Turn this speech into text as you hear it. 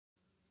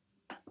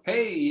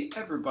Hey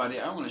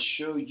everybody, I want to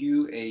show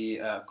you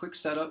a quick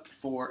setup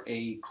for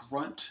a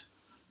Grunt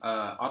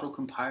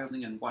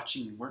auto-compiling and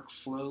watching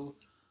workflow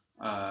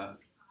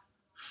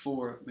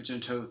for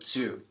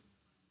Magento2.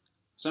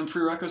 Some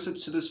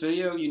prerequisites to this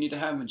video: you need to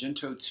have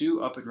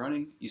Magento2 up and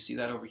running. You see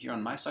that over here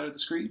on my side of the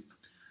screen.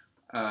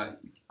 You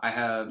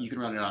can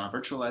run it on a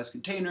virtualized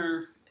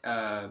container,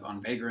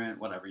 on Vagrant,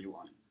 whatever you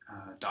want,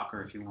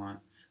 Docker if you want.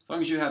 As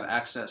long as you have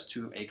access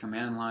to a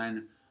command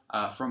line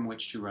from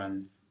which to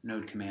run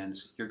node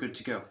commands, you're good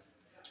to go.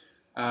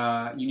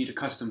 You need a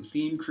custom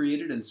theme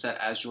created and set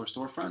as your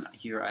storefront.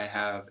 Here I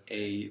have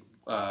a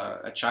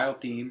child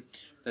theme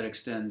that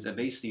extends a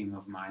base theme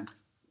of mine.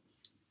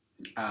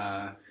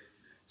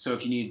 So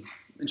if you need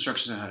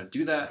instructions on how to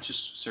do that,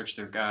 just search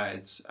their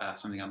guides,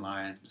 something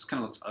online. This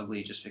kind of looks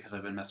ugly just because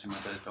I've been messing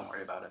with it. Don't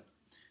worry about it.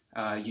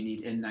 You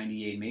need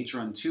N98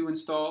 Magento2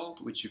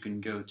 installed, which you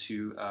can go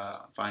to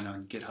find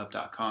on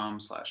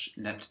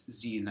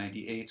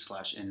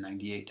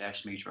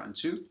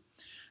github.com/netzz98/n98-Magento2.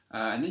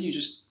 And then you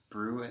just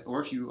brew it,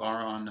 or if you are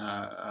on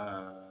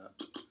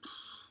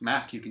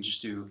Mac, you can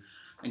just do,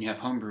 and you have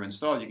Homebrew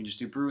installed, you can just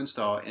do brew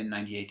install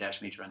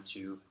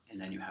N98-Magento2,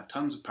 and then you have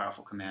tons of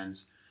powerful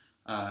commands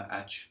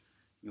at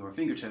your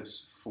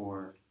fingertips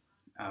for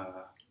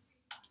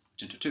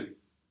Magento2.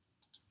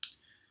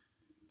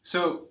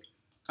 So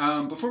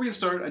before we get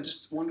started, I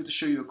just wanted to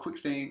show you a quick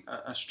thing,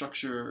 a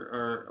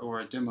structure or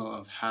a demo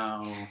of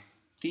how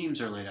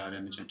themes are laid out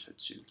in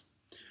Magento2.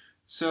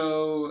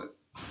 So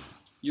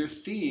your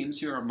themes,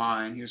 here are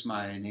mine. Here's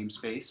my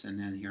namespace, and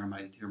then here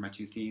are my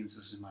two themes.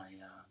 This is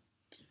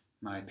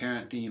my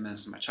parent theme, and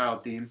this is my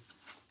child theme.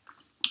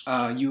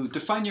 You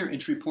define your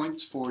entry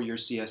points for your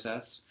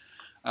CSS.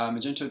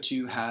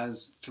 Magento2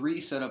 has 3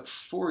 set up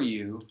for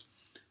you,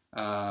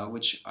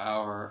 which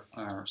are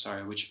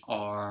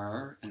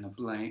in the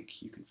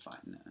blank. You can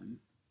find them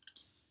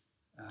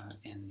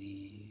in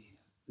the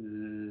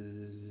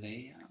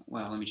layout.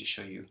 Well, let me just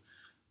show you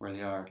where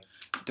they are.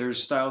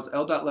 There's styles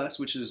L.less,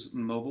 which is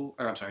mobile,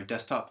 or I'm sorry,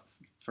 desktop,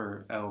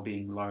 for L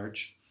being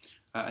large,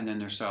 and then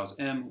there's styles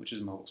M, which is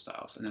mobile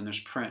styles, and then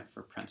there's print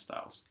for print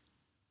styles.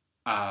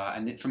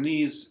 And from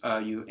these,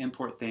 you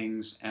import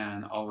things,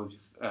 and all of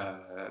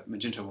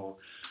Magento will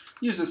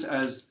use this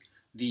as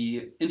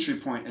the entry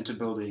point into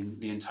building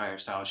the entire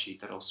style sheet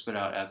that'll spit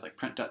out as like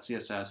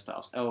print.css,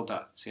 styles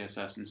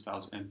L.css, and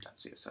styles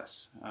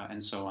M.css,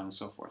 and so on and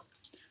so forth.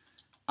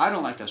 I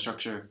don't like that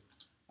structure.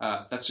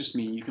 That's just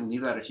me. You can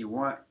leave that if you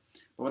want.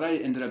 But what I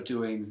ended up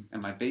doing in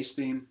my base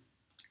theme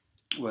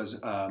was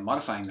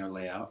modifying their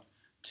layout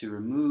to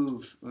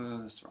remove,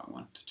 that's the wrong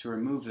one, to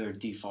remove their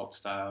default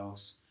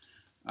styles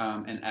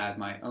and add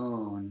my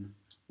own,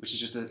 which is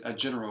just a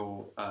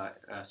general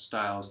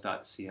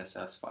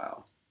styles.css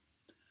file,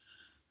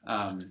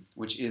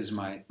 which is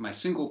my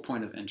single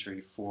point of entry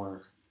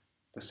for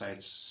the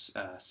site's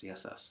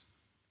CSS.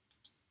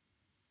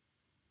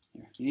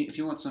 If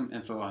you want some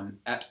info on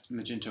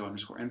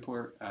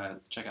 @Magento_import,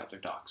 check out their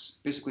docs.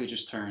 Basically, it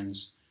just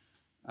turns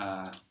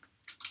that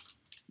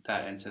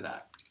into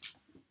that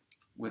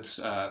with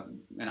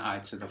an eye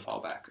to the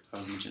fallback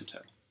of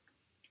Magento.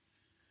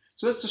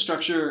 So that's the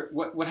structure.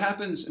 What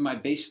happens in my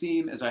base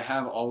theme is I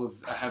have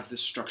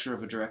this structure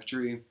of a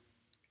directory,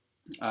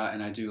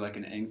 and I do like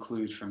an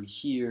include from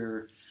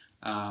here.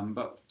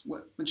 But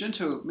what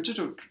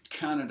Magento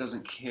kind of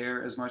doesn't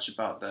care as much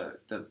about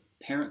the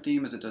parent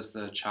theme as it does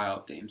the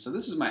child theme. So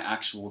this is my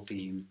actual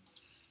theme,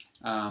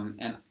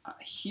 and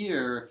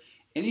here,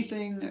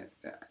 anything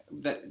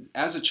that,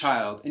 as a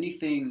child,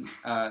 anything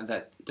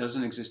that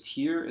doesn't exist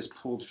here is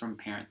pulled from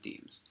parent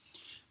themes,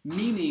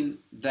 meaning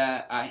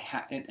that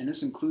and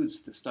this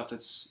includes the stuff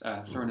that's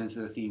thrown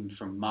into the theme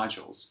from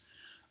modules.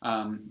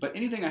 But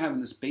anything I have in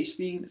this base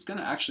theme, it's going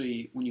to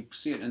actually, when you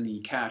see it in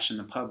the cache in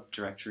the pub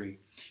directory,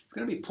 it's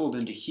going to be pulled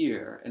into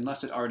here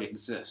unless it already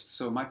exists.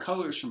 So my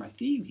colors for my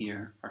theme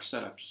here are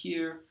set up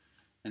here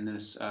in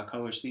this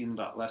colors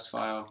theme.less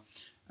file.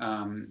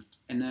 And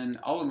then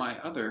all of my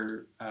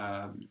other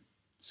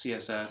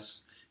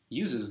CSS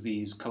uses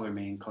these color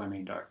main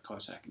dark,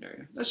 color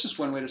secondary. That's just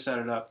one way to set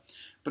it up.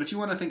 But if you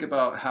want to think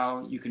about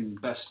how you can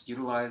best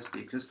utilize the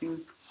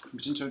existing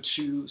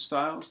Magento2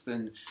 styles,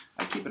 then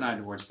I'd keep an eye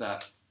towards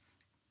that.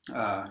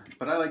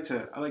 But I like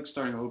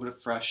starting a little bit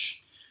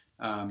fresh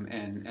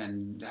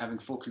and having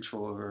full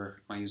control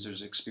over my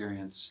user's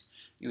experience,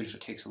 even if it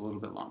takes a little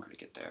bit longer to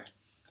get there.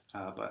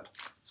 But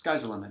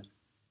sky's the limit.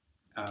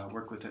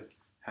 Work with it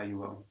how you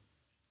will.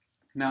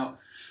 Now,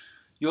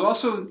 you'll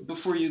also,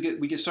 before we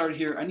get started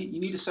here, you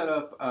need to set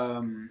up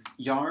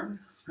Yarn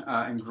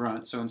and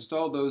Grunt. So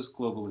install those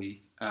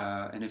globally.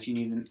 And if you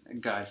need a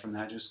guide from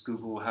that, just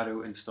Google how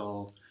to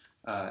install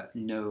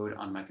Node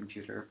on my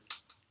computer.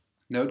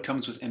 Node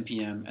comes with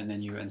npm, and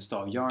then you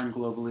install Yarn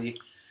globally,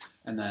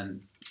 and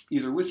then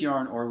either with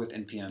Yarn or with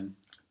npm,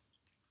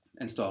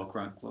 install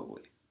Grunt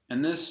globally.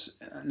 And this,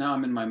 now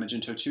I'm in my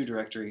Magento2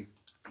 directory,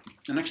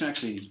 and I can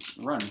actually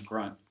run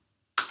Grunt,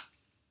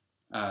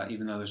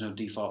 even though there's no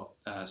default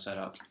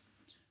setup.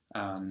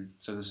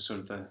 So this is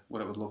sort of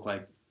what it would look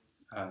like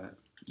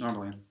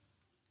normally.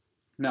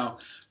 Now,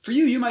 for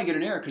you, you might get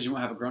an error because you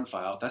won't have a grunt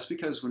file. That's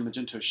because when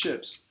Magento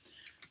ships,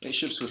 it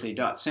ships with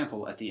a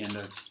 .sample at the end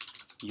of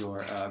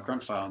your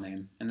grunt file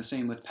name, and the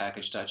same with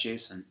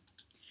package.json.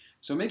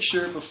 So make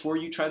sure before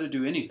you try to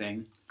do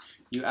anything,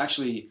 you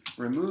actually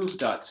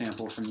remove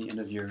 .sample from the end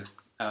of your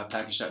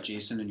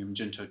package.json in your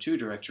Magento2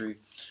 directory,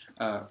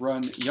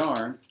 run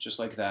yarn, just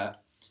like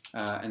that,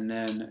 and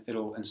then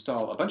it'll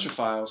install a bunch of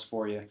files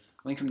for you,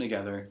 link them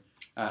together,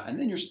 and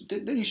then you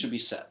should be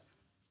set.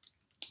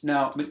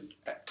 Now,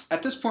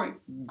 at this point,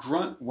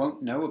 Grunt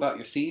won't know about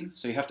your theme,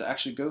 so you have to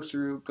actually go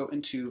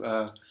into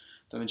the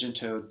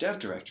Magento dev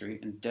directory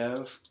and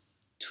dev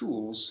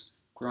tools,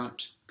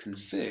 grunt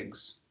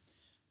configs,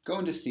 go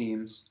into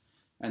themes,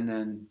 and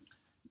then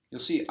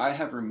you'll see I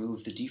have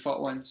removed the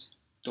default ones.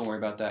 Don't worry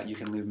about that. You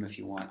can leave them if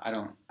you want. I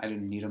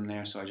didn't need them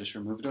there, so I just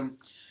removed them.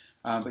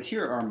 But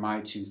here are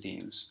my two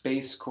themes.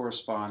 Base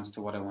corresponds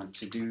to what I want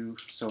to do,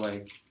 so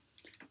like,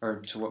 or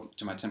to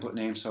my template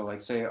name. So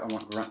like, say I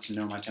want Grunt to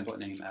know my template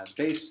name as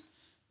base,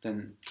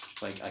 then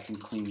like I can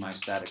clean my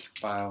static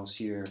files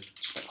here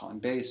just by calling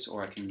base,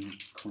 or I can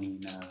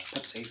clean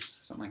petsafe,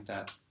 something like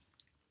that,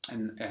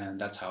 and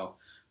that's how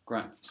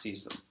Grunt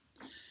sees them.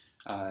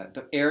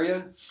 The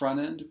area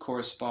front end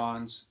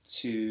corresponds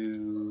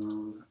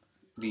to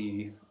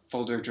the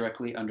folder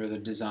directly under the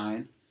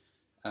design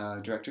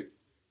directory.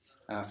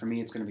 For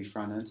me, it's going to be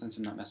front end since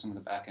I'm not messing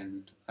with the back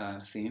end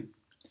theme.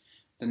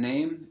 The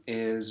name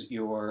is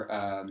your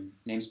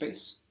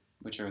namespace,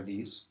 which are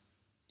these,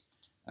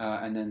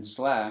 and then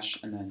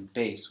slash, and then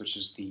base, which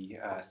is the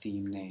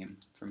theme name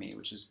for me,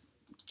 which is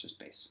just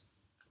base.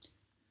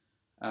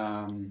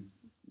 I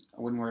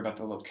wouldn't worry about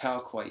the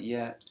locale quite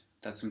yet.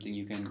 That's something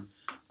you can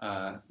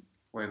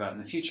worry about in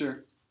the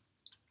future.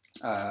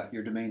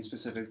 Your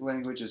domain-specific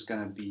language is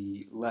going to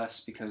be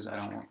less because I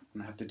don't want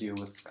to have to deal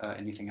with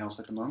anything else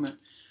at the moment.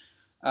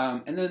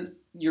 And then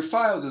your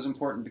files is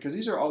important because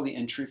these are all the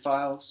entry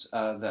files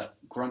that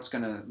Grunt's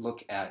going to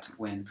look at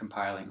when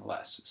compiling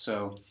less.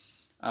 So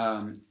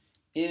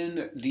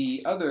in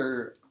the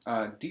other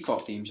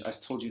default themes, I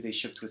told you they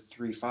shipped with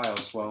 3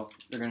 files. Well,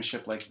 they're going to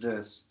ship like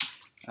this,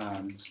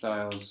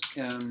 styles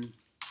m,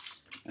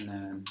 and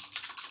then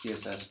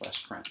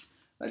css/print.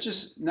 That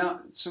just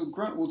so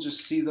Grunt will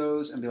just see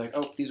those and be like,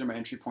 oh, these are my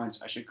entry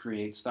points. I should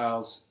create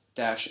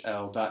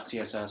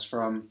styles-l.css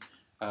from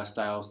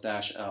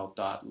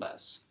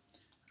styles-l.less,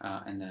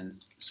 and then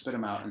spit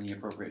them out in the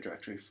appropriate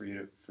directory for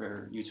you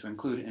to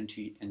include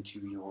into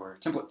your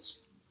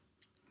templates.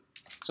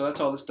 So that's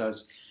all this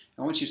does.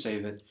 And once you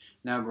save it,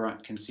 now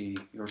Grunt can see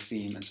your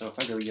theme. And so if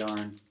I go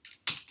yarn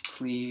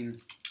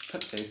clean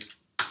petsafe,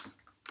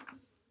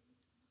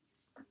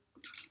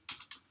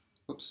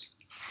 whoops,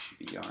 should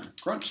be yarn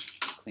grunt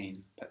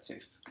clean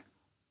petsafe.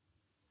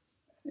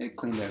 It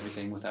cleaned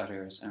everything without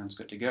errors, and it's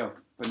good to go.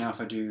 But now if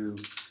I do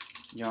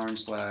yarn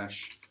 /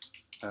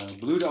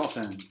 blue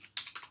dolphin,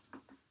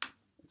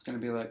 it's going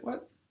to be like,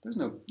 what? There's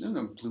no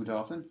blue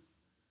dolphin.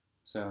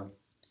 So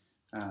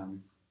there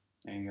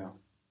you go.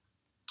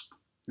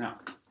 Now,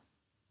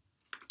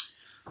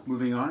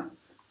 moving on.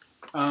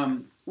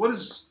 What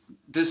is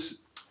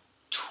this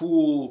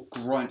tool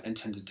Grunt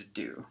intended to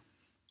do?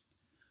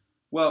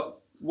 Well,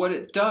 what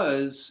it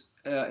does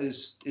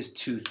is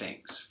 2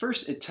 things.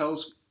 First, it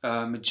tells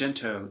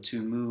Magento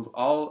to move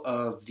all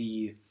of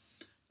the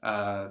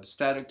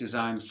static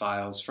design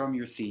files from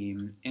your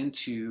theme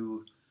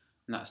into,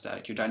 not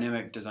static, your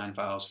dynamic design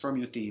files from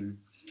your theme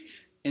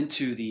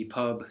into the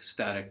pub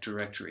static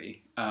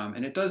directory.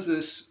 And it does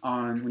this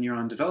when you're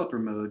on developer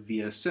mode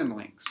via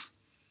symlinks.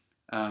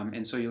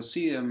 And so you'll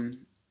see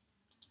them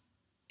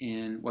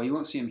well, you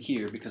won't see them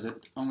here because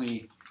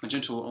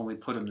Magento will only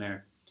put them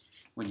there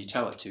when you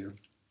tell it to.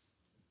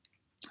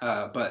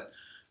 But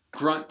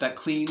Grunt, that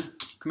clean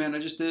command I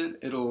just did,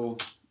 it'll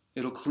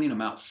clean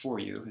them out for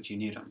you if you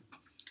need them.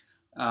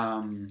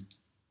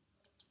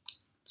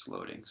 It's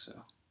loading,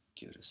 so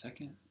give it a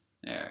second.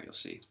 There, you'll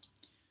see.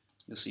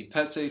 You'll see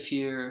petsafe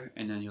here,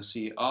 and then you'll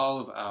see all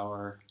of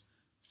our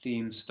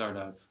theme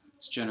startup.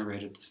 It's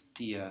generated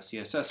the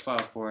CSS file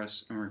for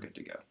us, and we're good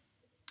to go.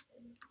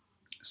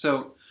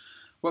 So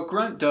what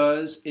Grunt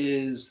does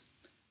is,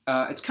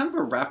 it's kind of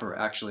a wrapper,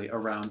 actually,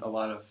 around a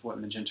lot of what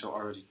Magento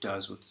already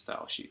does with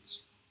style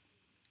sheets.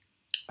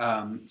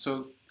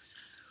 So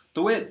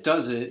the way it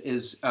does it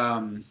is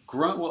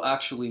Grunt will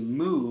actually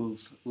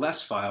move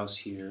less files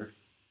here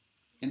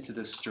into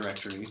this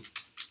directory.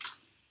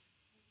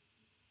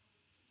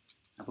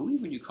 I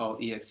believe when you call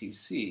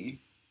exec,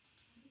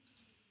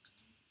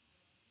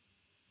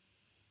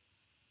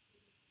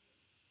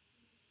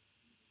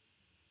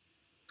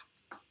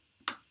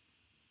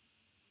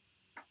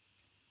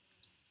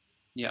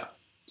 yeah,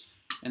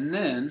 and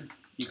then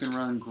you can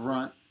run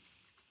grunt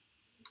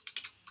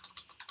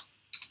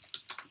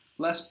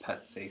less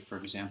petsafe, for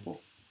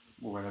example,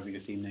 or whatever your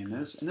theme name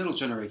is, and it'll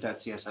generate that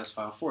CSS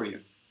file for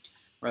you,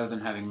 rather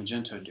than having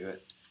Magento do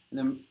it. And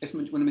then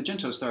when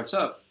Magento starts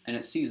up and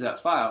it sees that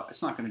file,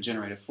 it's not going to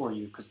generate it for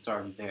you because it's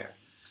already there.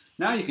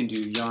 Now you can do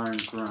yarn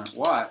grunt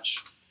watch,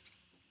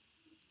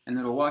 and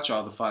it'll watch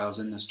all the files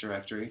in this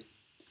directory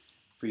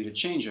for you to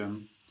change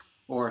them.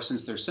 Or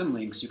since they're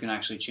symlinks, you can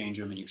actually change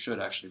them, and you should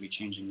actually be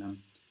changing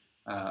them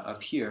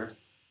up here.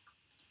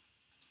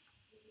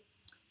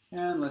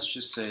 And let's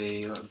just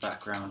say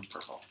background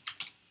purple.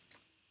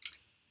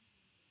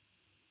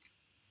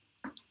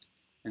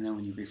 And then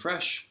when you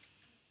refresh,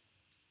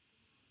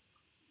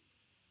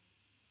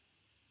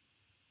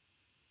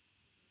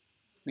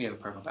 we have a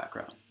purple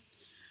background.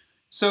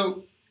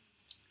 So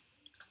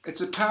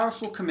it's a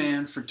powerful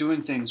command for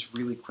doing things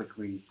really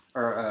quickly,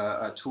 or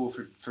a tool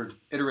for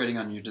iterating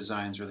on your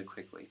designs really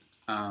quickly.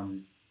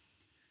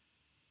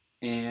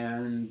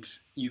 And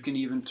you can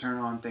even turn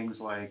on things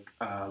like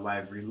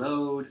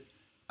LiveReload,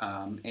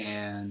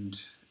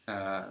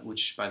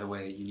 which, by the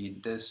way, you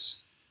need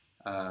this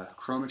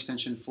Chrome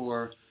extension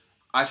for.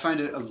 I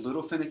find it a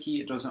little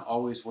finicky. It doesn't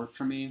always work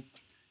for me.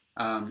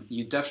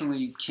 You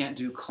definitely can't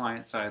do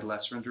client-side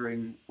less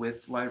rendering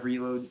with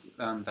LiveReload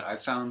that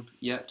I've found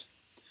yet.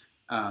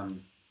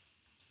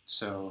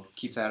 So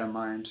keep that in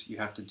mind. You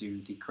have to do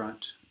the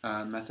Grunt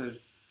method.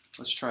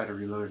 Let's try to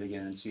reload it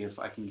again and see if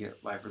I can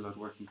get LiveReload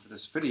working for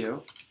this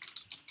video.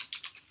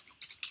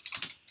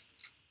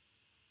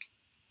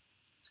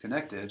 It's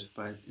connected,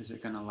 but is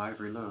it going to live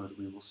reload?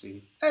 We will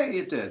see. Hey,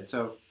 it did.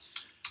 So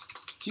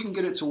if you can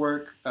get it to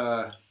work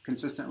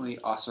consistently,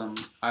 awesome.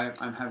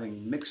 I'm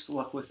having mixed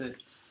luck with it.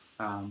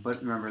 But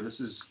remember,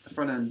 this is the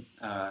front-end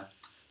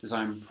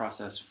design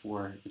process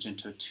for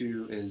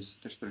Magento2.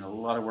 There's been a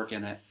lot of work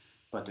in it,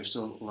 but there's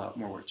still a lot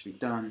more work to be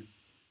done.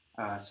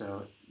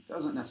 So it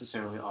doesn't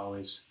necessarily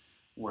always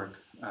work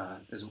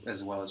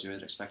as well as you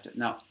would expect it.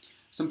 Now,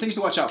 some things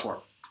to watch out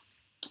for.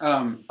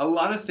 A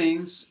lot of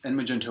things in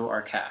Magento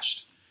are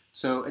cached.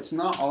 So it's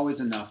not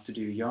always enough to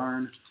do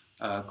yarn,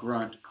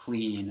 grunt,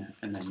 clean,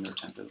 and then your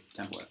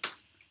template.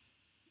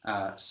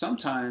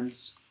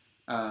 Sometimes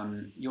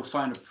you'll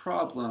find a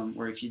problem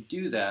where if you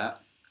do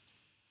that,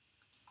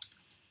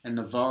 and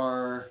the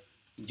var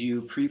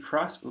view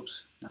preprocess,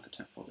 oops, not the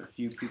temp folder,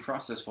 view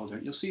preprocess folder,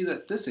 you'll see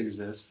that this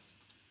exists,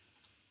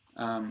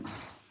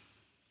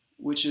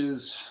 which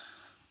is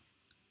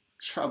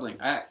troubling.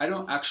 I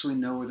don't actually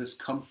know where this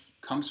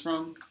comes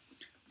from,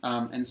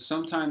 and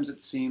sometimes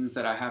it seems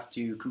that I have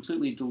to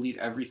completely delete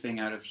everything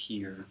out of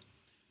here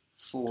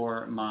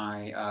for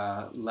my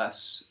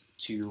less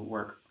to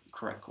work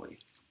correctly.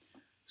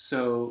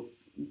 So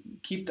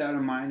keep that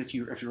in mind if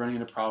you're running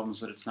into problems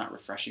that it's not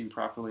refreshing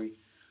properly.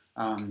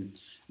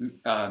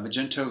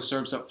 Magento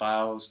serves up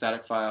files,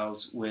 static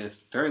files,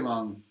 with very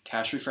long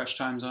cache refresh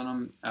times on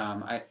them,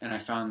 and I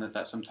found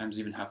that sometimes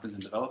even happens in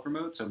developer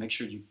mode. So make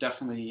sure you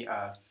definitely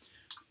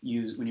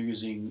when you're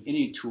using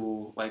any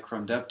tool like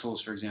Chrome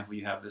DevTools, for example,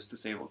 you have this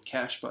disabled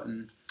cache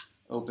button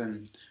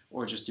open,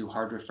 or just do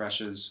hard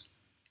refreshes.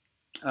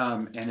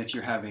 And if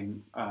you're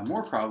having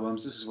more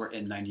problems, this is where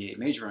N98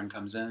 major run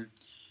comes in.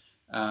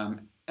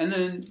 And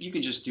then you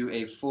can just do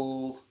a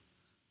full,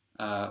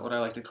 what I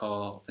like to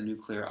call the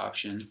nuclear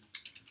option,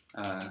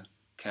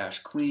 cache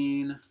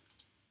clean,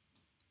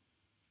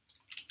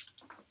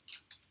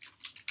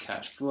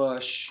 cache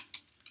flush,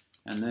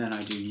 and then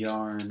I do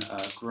yarn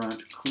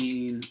grunt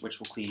clean, which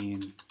will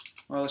clean,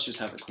 well, let's just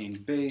have a clean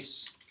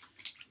base,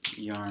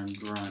 yarn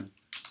grunt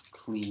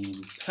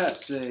clean pet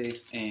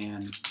safe,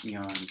 and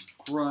yarn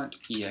grunt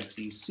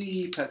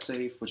exec pet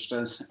safe, which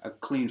does a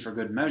clean for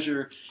good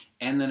measure,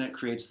 and then it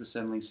creates the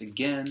symlinks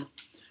again,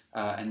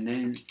 and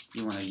then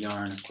you want to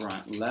yarn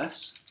grunt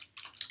less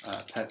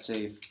pet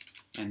safe,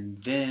 and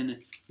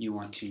then you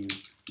want to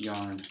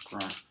yarn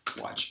grunt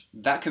watch.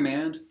 That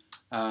command,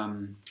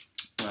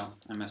 well,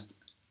 I messed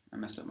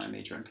up my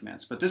major run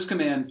commands, but this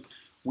command,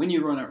 when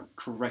you run it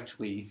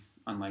correctly,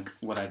 unlike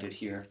what I did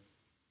here,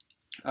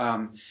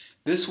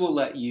 this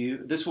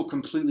will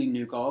completely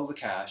nuke all of the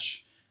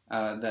cache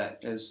that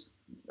is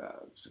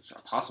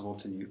possible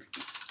to nuke,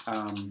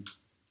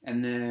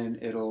 and then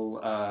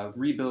it'll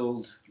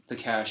rebuild the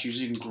cache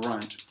using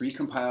grunt,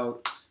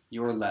 recompile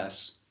your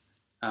less,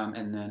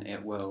 and then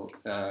it will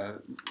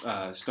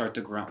start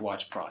the grunt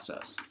watch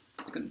process.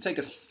 It's going to take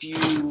a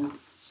few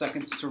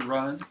seconds to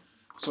run,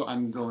 so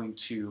I'm going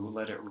to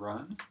let it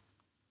run.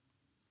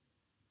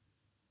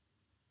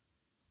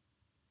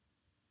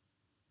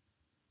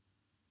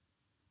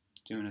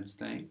 Doing its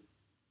thing.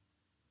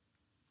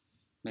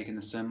 Making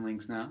the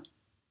symlinks now.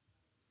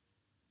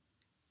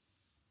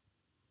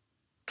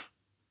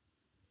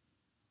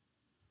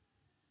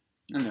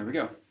 And there we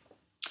go.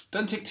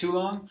 Doesn't take too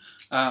long,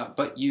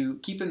 but you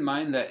keep in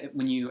mind that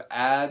when you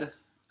add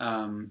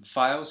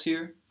files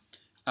here,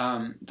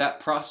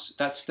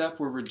 that step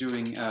where we're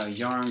doing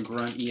yarn,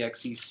 grunt,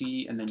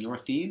 exec, and then your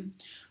theme,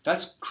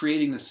 that's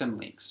creating the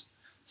symlinks.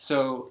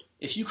 So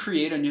if you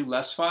create a new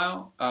less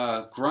file,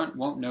 Grunt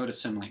won't know to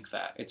symlink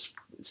that. It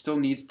still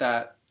needs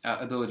that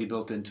ability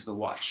built into the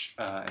watch.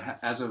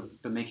 As of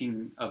the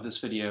making of this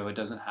video, it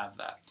doesn't have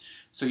that.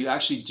 So you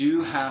actually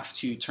do have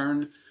to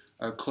turn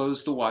or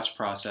close the watch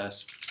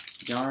process,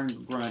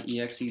 yarn, grunt,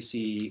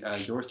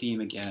 exec, your theme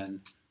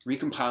again,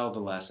 recompile the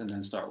less, and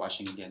then start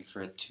watching again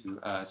for it to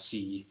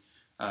see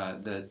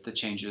the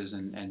changes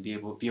and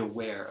be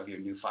aware of your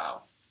new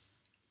file.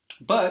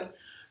 But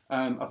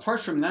Apart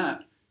from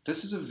that,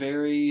 this is a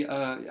very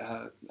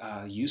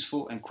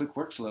useful and quick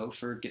workflow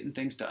for getting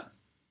things done.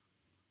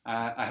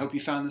 I hope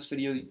you found this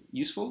video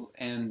useful,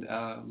 and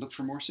look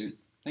for more soon.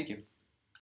 Thank you.